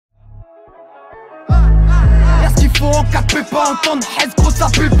faut en 4 pas entendre S gros ça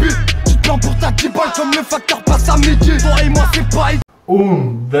pépite. Tu te prends pour ta 10 balles comme le facteur passe à midi. Toi et moi c'est pas 1,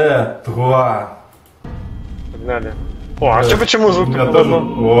 2, 3. Погнали. О, а что почему звук Я такой? тоже. О,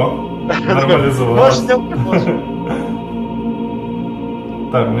 нормализовалось.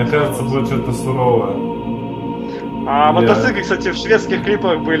 Так, мне кажется, будет что-то суровое. А мотоциклы, кстати, в шведских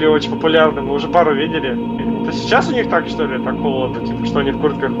клипах были очень популярны, мы уже пару видели. Это сейчас у них так, что ли, так холодно, типа, что они в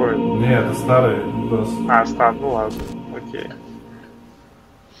куртках ходят? Не, это старый видос. А, старый, ну ладно, окей.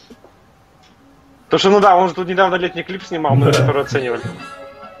 Потому что, ну да, он же тут недавно летний клип снимал, мы это оценивали.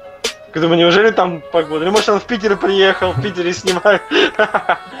 Я думаю, неужели там погода? Или может он в Питер приехал, в Питере снимает?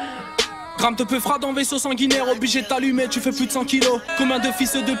 Gramme te peufera dans vaisseau sanguinaire, obligé de t'allumer, tu fais plus de 100 kilos. Combien de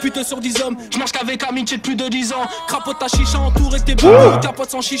fils de pute sur 10 hommes? Je mange qu'avec amitié de plus de 10 ans. Crapote ta chicha entouré de tes bouts, capote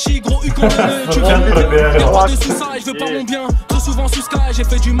sans chichi, gros U qu'on le tu veux y'a pas de sous ça et je veux pas mon bien. Trop souvent Souscris, j'ai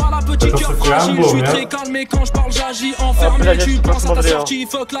fait du mal à petit cœur fragile. Je suis très calme et quand je parle j'agis. Enfermé, tu penses à ta sortie,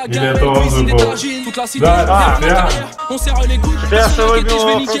 fuck la gueule, cuisine des tagines. Toute la cité, derrière ma carrière, on serre les coudes. Je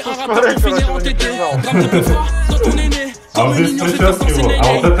vais niquer un rapport pour finir entêté. Gramme te peufera dans ton aîné. А вот здесь прическа его,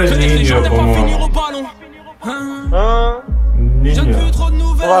 а вот это Ниньо, по-моему. Ниньо.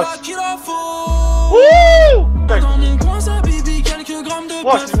 Класс.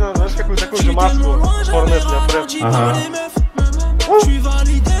 Вот, знаешь, какую такую же маску Hornet La Frappe. Ага.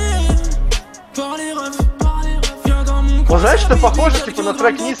 Вот знаешь, это похоже типа на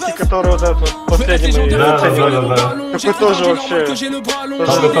трек Низкий, который вот этот вот последний. Да. Такой тоже вообще.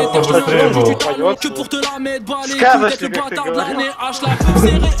 Там это побыстрее был. Сказочный, как ты говорил.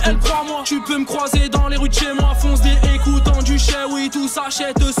 Tu peux me croiser dans les rues de chez moi, fonce des écoutants du chien, oui, tout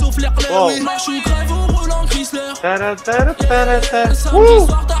s'achète sauf l'air clair, oui. La chou crève au Roland Chrysler.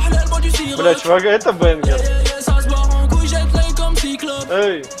 Бля, чувак, это бенгер.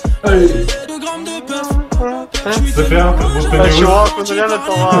 Эй. Эй. Софиан как будто не Чувак, он реально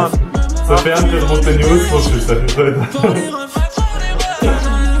талант. Софиан как будто не выслушался.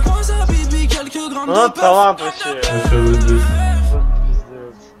 Ну, талант вообще.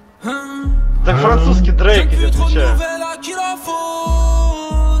 Пиздец. Так французский Дрейк идет, отвечаю.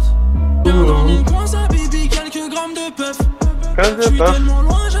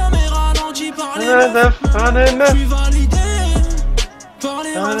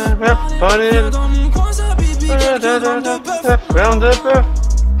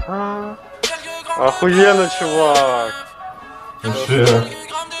 Охуенно, чувак. Вообще.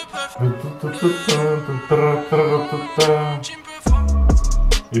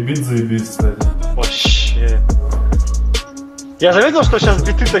 И бит заебись, кстати. Вообще. Я заметил, что сейчас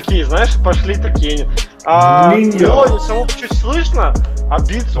биты такие, знаешь, пошли такие. Мелодию саму чуть слышно, а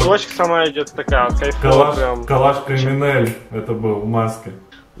бит строчка сама идет такая, кайфовая прям. Калаш Криминель, это был в маске.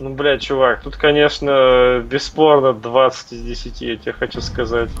 Ну, блядь, чувак, тут, конечно, бесспорно 20 из 10, я тебе хочу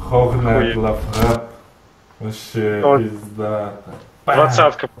сказать. Hornet La Frappe. Вообще пизда.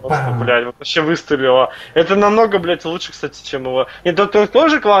 20-ка просто, блядь, вообще выстрелила. Это намного, блядь, лучше, кстати, чем его. Нет, тот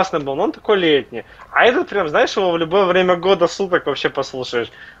тоже классный был, но он такой летний. А этот прям, знаешь, его в любое время года, суток вообще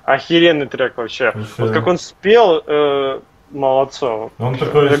послушаешь. Охеренный трек вообще. Вот как он спел, молодцом. Он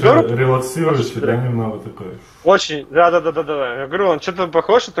такой релаксирующий, да, немного такой. Очень, да. Я говорю, он что-то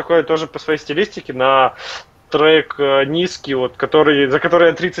похож, такое тоже по своей стилистике на трек Низкий, вот, за который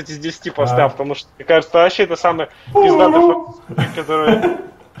я 30 из 10 поставил, потому что, мне кажется, вообще это самый пиздатый фактор, который...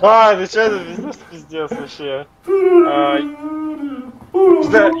 это что, это пиздец вообще.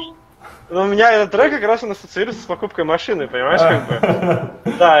 Но у меня этот трек как раз он ассоциируется с покупкой машины, понимаешь, как бы?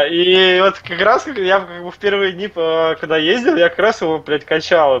 Да, и вот как раз я как бы в первые дни, когда ездил, я как раз его, блядь,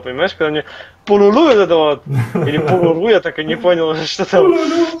 качал, понимаешь, когда мне пулулу вот это вот, или пулуру, я так и не понял, что там.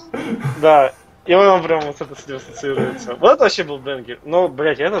 Да. И он прям вот это с этим ассоциируется. Вот это вообще был бенгер. Но,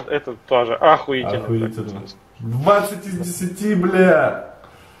 блядь, этот тоже охуительно. Охуительно. 20 из 10, бля.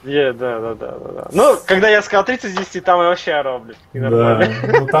 Да. Ну, когда я сказал 30 из 10, там я вообще орал, блядь. Да,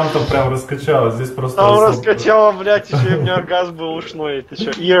 ну там-то прям раскачало, здесь просто... Там раскачало, блядь, еще и у меня оргазм был ушной. Ты че,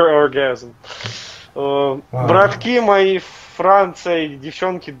 ear orgasm. Братки мои, Франция,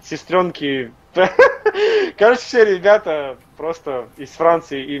 девчонки, сестренки. Короче, все ребята просто из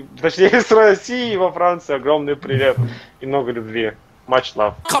Франции, точнее из России во Франции, огромный привет и много любви. Much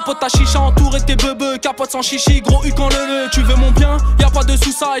love. Crapote ta chicha entouré de tes bebeux, capote sans chichi, gros U quand le tu veux mon bien, y'a pas de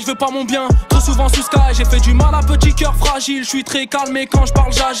sous ça et je veux pas mon bien. Trop souvent Souscris, j'ai fait du mal à petit cœur fragile. Je suis très calme et quand je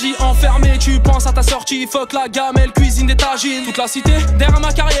parle j'agis. Enfermé, tu penses à ta sortie, fuck la gamelle, cuisine des tagines. Toute la cité, derrière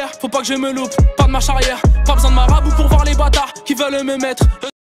ma carrière, faut pas que je me loupe, pas de marche arrière. Pas besoin de marabout pour voir les bâtards qui veulent me mettre.